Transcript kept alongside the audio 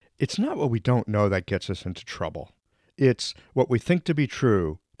It's not what we don't know that gets us into trouble. It's what we think to be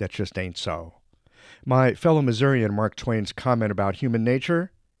true that just ain't so. My fellow Missourian Mark Twain's comment about human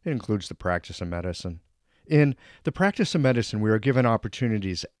nature includes the practice of medicine. In the practice of medicine, we are given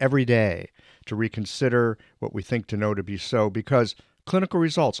opportunities every day to reconsider what we think to know to be so because clinical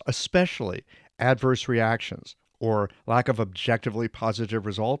results, especially adverse reactions or lack of objectively positive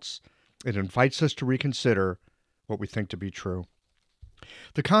results, it invites us to reconsider what we think to be true.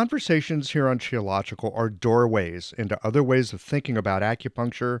 The conversations here on Qi247 are doorways into other ways of thinking about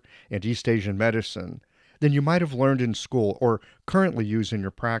acupuncture and East Asian medicine than you might have learned in school or currently use in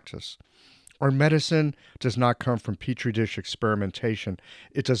your practice. Our medicine does not come from petri dish experimentation.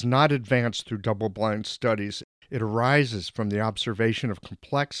 It does not advance through double-blind studies. It arises from the observation of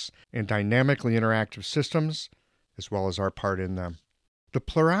complex and dynamically interactive systems, as well as our part in them. The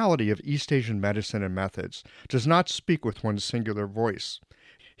plurality of East Asian medicine and methods does not speak with one singular voice.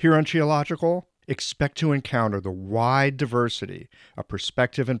 Here on Qi247, expect to encounter the wide diversity of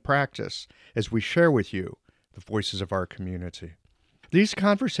perspective and practice as we share with you the voices of our community. These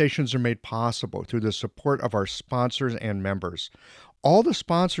conversations are made possible through the support of our sponsors and members. All the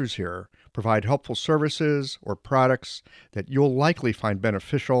sponsors here provide helpful services or products that you'll likely find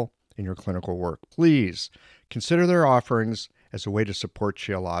beneficial in your clinical work. Please consider their offerings as a way to support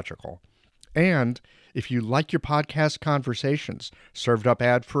Qi247. And if you like your podcast conversations served up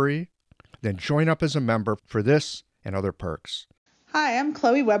ad-free, then join up as a member for this and other perks. Hi, I'm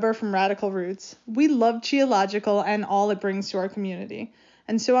Chloe Weber from Radical Roots. We love Qi247 and all it brings to our community,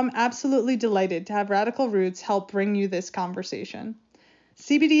 and so I'm absolutely delighted to have Radical Roots help bring you this conversation.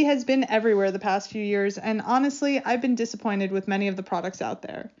 CBD has been everywhere the past few years, and honestly, I've been disappointed with many of the products out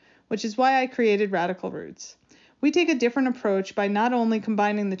there, which is why I created Radical Roots. We take a different approach by not only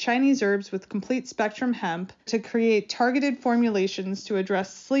combining the Chinese herbs with complete spectrum hemp to create targeted formulations to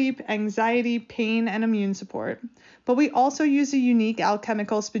address sleep, anxiety, pain, and immune support, but we also use a unique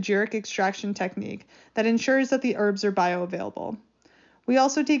alchemical spagyric extraction technique that ensures that the herbs are bioavailable. We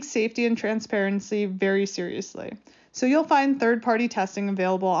also take safety and transparency very seriously, so you'll find third-party testing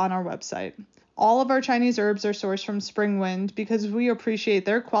available on our website. All of our Chinese herbs are sourced from Springwind because we appreciate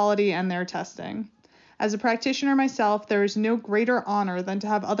their quality and their testing. As a practitioner myself, there is no greater honor than to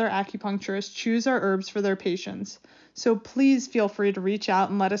have other acupuncturists choose our herbs for their patients. So please feel free to reach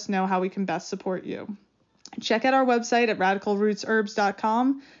out and let us know how we can best support you. Check out our website at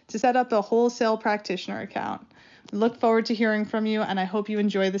radicalrootsherbs.com to set up a wholesale practitioner account. We look forward to hearing from you, and I hope you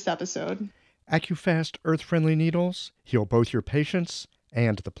enjoy this episode. AccuFast earth-friendly needles heal both your patients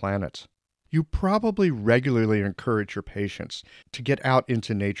and the planet. You probably regularly encourage your patients to get out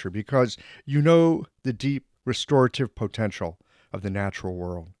into nature because you know the deep restorative potential of the natural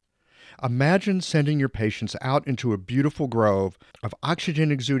world. Imagine sending your patients out into a beautiful grove of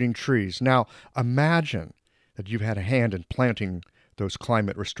oxygen-exuding trees. Now, imagine that you've had a hand in planting those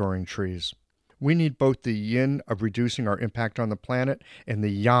climate-restoring trees. We need both the yin of reducing our impact on the planet and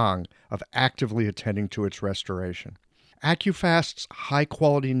the yang of actively attending to its restoration. AccuFast's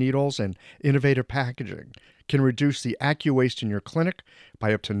high-quality needles and innovative packaging can reduce the AccuWaste in your clinic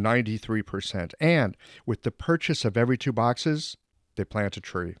by up to 93%. And with the purchase of every 2 boxes, they plant a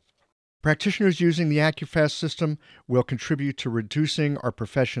tree. Practitioners using the AccuFast system will contribute to reducing our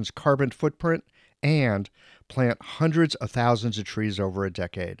profession's carbon footprint and plant hundreds of thousands of trees over a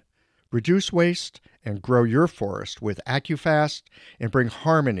decade. Reduce waste and grow your forest with AccuFast and bring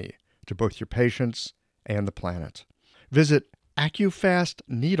harmony to both your patients and the planet. Visit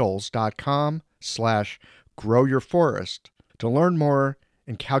AccuFastNeedles.com/growyourforest to learn more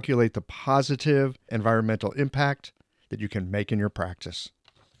and calculate the positive environmental impact that you can make in your practice.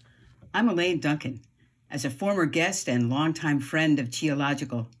 I'm Elaine Duncan. As a former guest and longtime friend of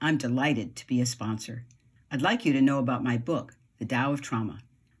Qi247, I'm delighted to be a sponsor. I'd like you to know about my book, The Tao of Trauma.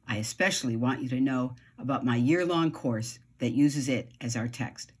 I especially want you to know about my year-long course that uses it as our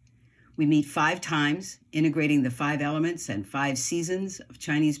text. We meet 5 times, integrating the 5 elements and 5 seasons of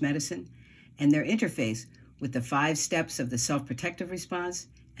Chinese medicine and their interface with the 5 steps of the self-protective response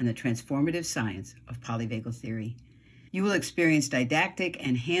and the transformative science of polyvagal theory. You will experience didactic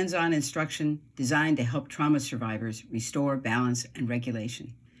and hands-on instruction designed to help trauma survivors restore balance and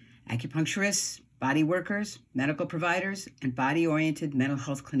regulation. Acupuncturists, body workers, medical providers, and body-oriented mental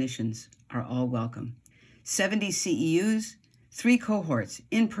health clinicians are all welcome. 70 CEUs, 3 cohorts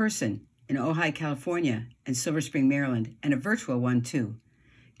in person in Ojai, California, and Silver Spring, Maryland, and a virtual one too.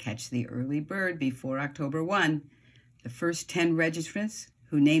 Catch the early bird before October 1. The first 10 registrants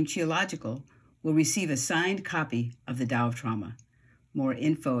who name Qi247 will receive a signed copy of The Tao of Trauma. More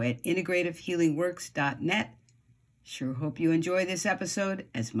info at integrativehealingworks.net Sure hope you enjoy this episode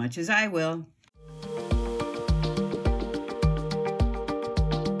as much as I will.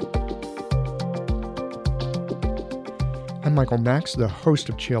 I'm Michael Max, the host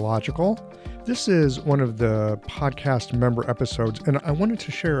of Qi247. This is one of the podcast member episodes, and I wanted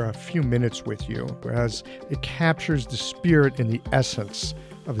to share a few minutes with you as it captures the spirit and the essence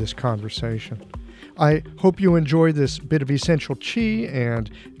of this conversation. I hope you enjoy this bit of essential Qi,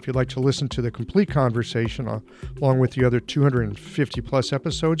 and if you'd like to listen to the complete conversation along with the other 250 plus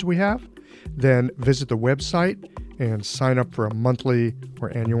episodes we have, then visit the website and sign up for a monthly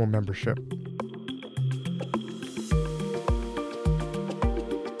or annual membership.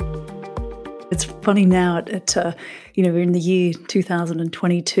 It's funny now we're in the year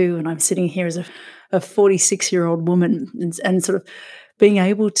 2022 and I'm sitting here as a 46-year-old woman and sort of being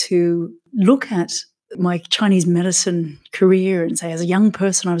able to look at my Chinese medicine career and say, as a young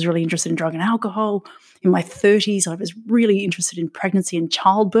person, I was really interested in drug and alcohol. In my 30s, I was really interested in pregnancy and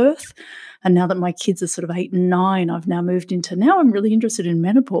childbirth. And now that my kids are sort of 8 and 9, I've now moved into, now I'm really interested in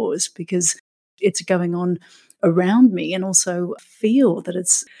menopause because it's going on around me, and also feel that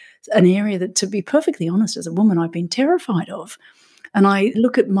it's an area that, to be perfectly honest, as a woman, I've been terrified of. And I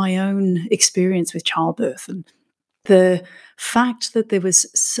look at my own experience with childbirth and the fact that there was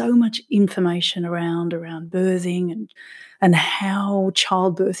so much information around birthing and how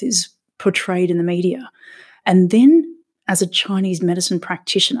childbirth is portrayed in the media. And then as a Chinese medicine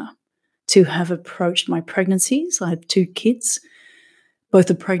practitioner, to have approached my pregnancies, I had 2 kids, both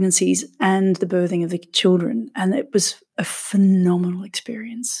the pregnancies and the birthing of the children. And it was a phenomenal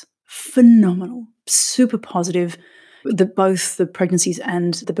experience. Phenomenal, super positive. Both the pregnancies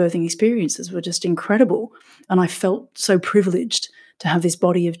and the birthing experiences were just incredible. And I felt so privileged to have this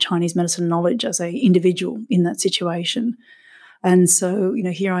body of Chinese medicine knowledge as an individual in that situation. And so,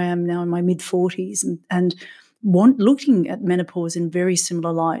 here I am now in my mid-40s and looking at menopause in very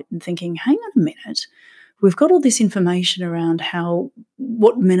similar light and thinking, hang on a minute, we've got all this information around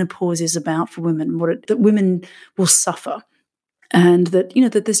what menopause is about for women, that women will suffer. And that,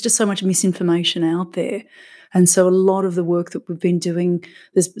 that there's just so much misinformation out there. And so a lot of the work that we've been doing,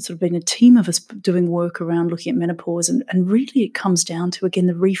 there's sort of been a team of us doing work around looking at menopause. And really it comes down to, again,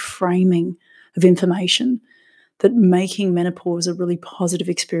 the reframing of information, that making menopause a really positive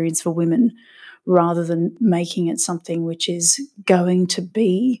experience for women rather than making it something which is going to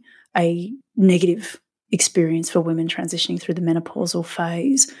be a negative experience for women transitioning through the menopausal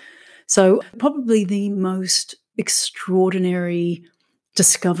phase. So probably the most extraordinary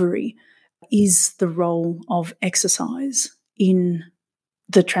discovery is the role of exercise in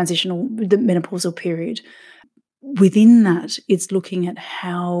the menopausal period. Within that, it's looking at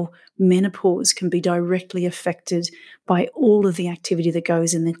how menopause can be directly affected by all of the activity that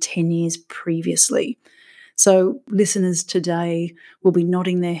goes in the 10 years previously. So listeners today will be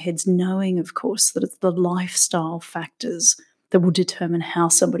nodding their heads, knowing, of course, that it's the lifestyle factors that will determine how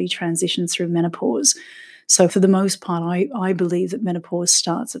somebody transitions through menopause. So for the most part, I believe that menopause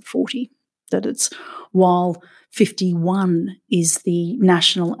starts at 40, that it's while 51 is the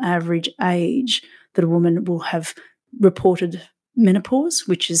national average age that a woman will have reported menopause,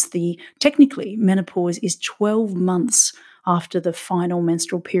 which is technically menopause is 12 months after the final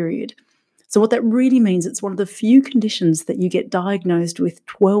menstrual period. So what that really means, it's one of the few conditions that you get diagnosed with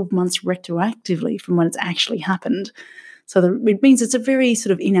 12 months retroactively from when it's actually happened. So it means it's a very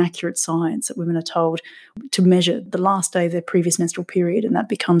sort of inaccurate science that women are told to measure the last day of their previous menstrual period, and that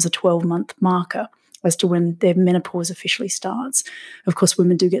becomes a 12-month marker as to when their menopause officially starts. Of course,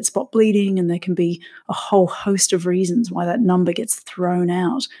 women do get spot bleeding, and there can be a whole host of reasons why that number gets thrown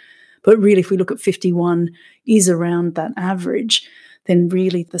out. But really, if we look at 51 is around that average, then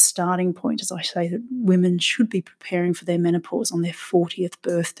really the starting point is, I say, that women should be preparing for their menopause on their 40th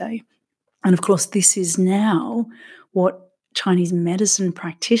birthday. And of course, this is now what Chinese medicine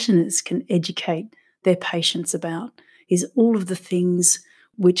practitioners can educate their patients about, is all of the things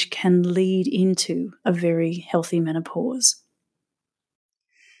which can lead into a very healthy menopause.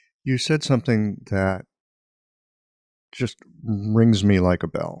 You said something that just rings me like a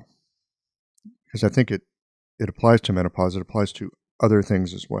bell, because I think it applies to menopause. It applies to other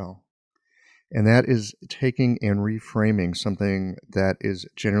things as well. And that is taking and reframing something that is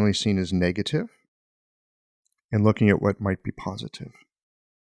generally seen as negative and looking at what might be positive.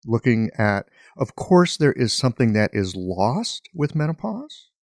 Looking at, of course, there is something that is lost with menopause,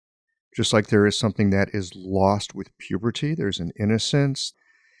 just like there is something that is lost with puberty. There's an innocence.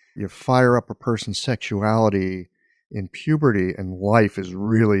 You fire up a person's sexuality in puberty and life is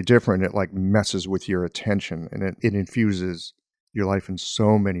really different. It like messes with your attention and it infuses your life in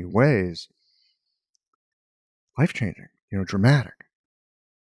so many ways. life-changing, dramatic.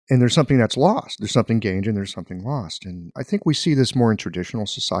 And there's something that's lost. There's something gained and there's something lost. And I think we see this more in traditional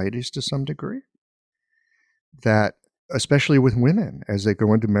societies to some degree, that especially with women, as they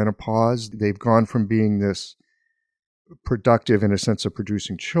go into menopause, they've gone from being this productive in a sense of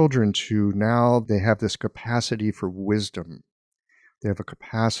producing children to now they have this capacity for wisdom. They have a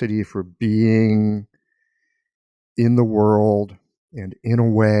capacity for being in the world and in a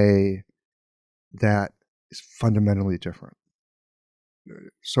way that is fundamentally different.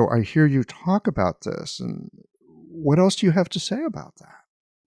 So I hear you talk about this, and what else do you have to say about that?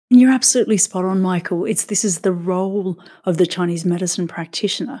 You're absolutely spot on, Michael. This is the role of the Chinese medicine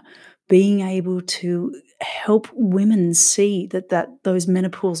practitioner, being able to help women see that those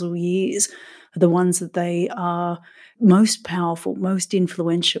menopausal years are the ones that they are most powerful, most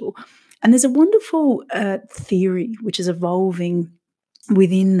influential. And there's a wonderful theory which is evolving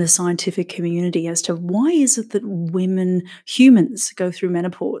within the scientific community as to why is it that humans go through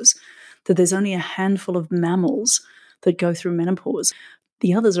menopause, that there's only a handful of mammals that go through menopause.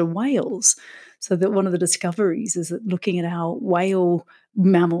 The others are whales. So that one of the discoveries is that looking at our whale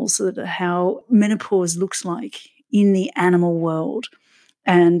mammals, how menopause looks like in the animal world.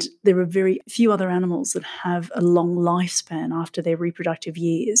 And there are very few other animals that have a long lifespan after their reproductive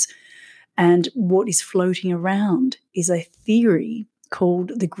years. And what is floating around is a theory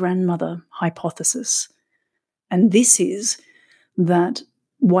called the grandmother hypothesis. And this is that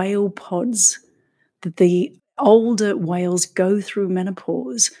whale pods, that the older whales go through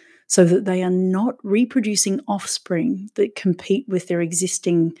menopause so that they are not reproducing offspring that compete with their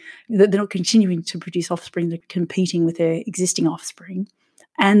existing, that they're not continuing to produce offspring that are competing with their existing offspring,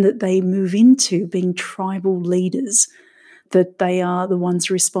 and that they move into being tribal leaders, that they are the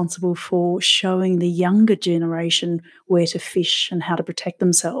ones responsible for showing the younger generation where to fish and how to protect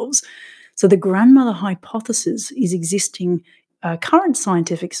themselves. So the grandmother hypothesis is existing current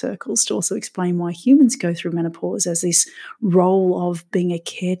scientific circles to also explain why humans go through menopause as this role of being a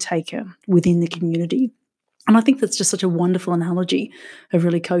caretaker within the community. And I think that's just such a wonderful analogy of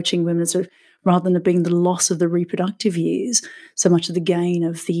really coaching women, sort of, rather than it being the loss of the reproductive years, so much of the gain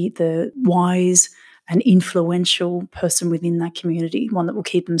of the wise and influential person within that community, one that will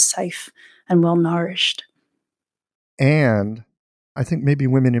keep them safe and well nourished. And I think maybe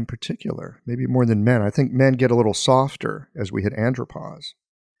women in particular, maybe more than men. I think men get a little softer as we hit andropause.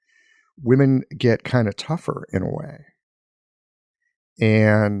 Women get kind of tougher in a way.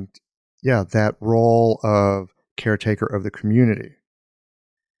 And yeah, that role of caretaker of the community.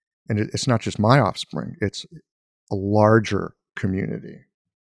 And it's not just my offspring, it's a larger community.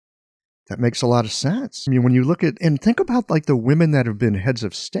 That makes a lot of sense. I mean, when you look at, and think about like the women that have been heads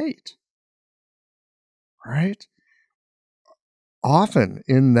of state, right? Often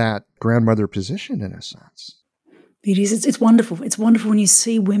in that grandmother position, in a sense. It is. It's wonderful. It's wonderful when you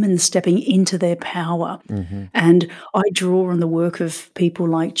see women stepping into their power. Mm-hmm. And I draw on the work of people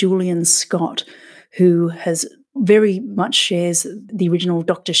like Julian Scott, who has very much shares the original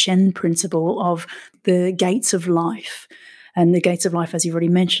Dr. Shen principle of the gates of life. And the gates of life, as you already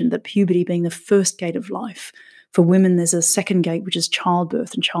mentioned, that puberty being the first gate of life. For women, there's a second gate, which is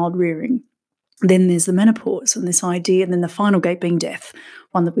childbirth and child rearing. Then there's the menopause and this idea, and then the final gate being death,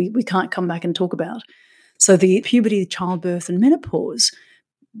 one that we can't come back and talk about. So the puberty, childbirth, and menopause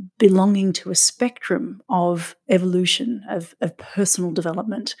belonging to a spectrum of evolution, of personal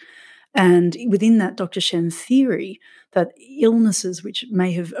development. And within that Dr. Shen theory, that illnesses which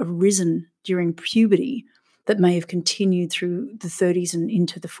may have arisen during puberty, that may have continued through the 30s and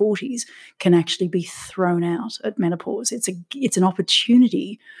into the 40s, can actually be thrown out at menopause. It's an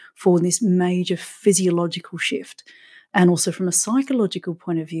opportunity for this major physiological shift. And also from a psychological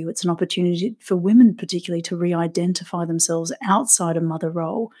point of view, it's an opportunity for women particularly to re-identify themselves outside a mother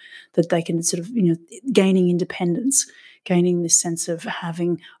role, that they can sort of, gaining independence, gaining this sense of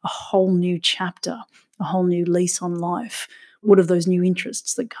having a whole new chapter, a whole new lease on life. What are those new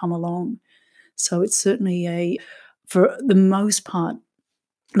interests that come along? So it's certainly for the most part,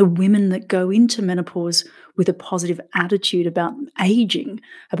 the women that go into menopause with a positive attitude about aging,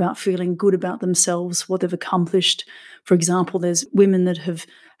 about feeling good about themselves, what they've accomplished. For example, there's women that have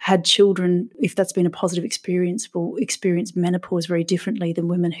had children, if that's been a positive experience, will experience menopause very differently than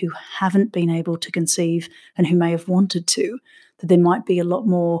women who haven't been able to conceive and who may have wanted to, that there might be a lot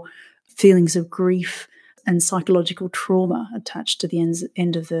more feelings of grief and psychological trauma attached to the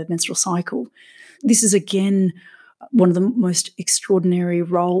end of the menstrual cycle. This is, again, one of the most extraordinary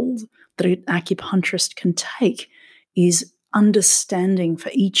roles that an acupuncturist can take, is understanding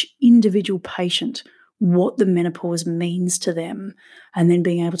for each individual patient what the menopause means to them, and then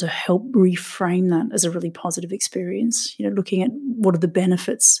being able to help reframe that as a really positive experience, looking at what are the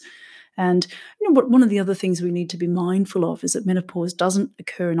benefits. And one of the other things we need to be mindful of is that menopause doesn't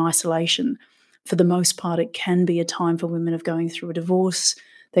occur in isolation. For the most part, it can be a time for women of going through a divorce.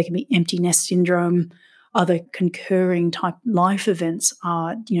 There can be empty nest syndrome. Other concurring type life events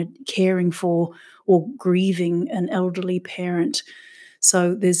are, caring for or grieving an elderly parent.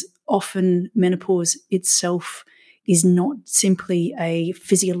 So there's often menopause itself is not simply a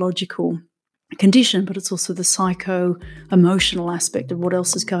physiological condition, but it's also the psycho-emotional aspect of what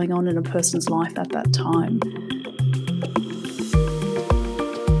else is going on in a person's life at that time.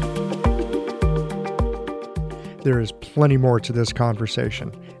 There is plenty more to this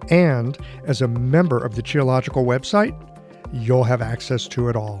conversation. And as a member of the Qi247 website, you'll have access to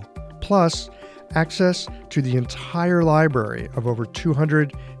it all. Plus, access to the entire library of over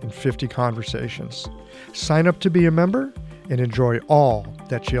 250 conversations. Sign up to be a member and enjoy all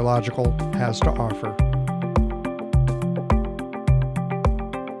that Qi247 has to offer.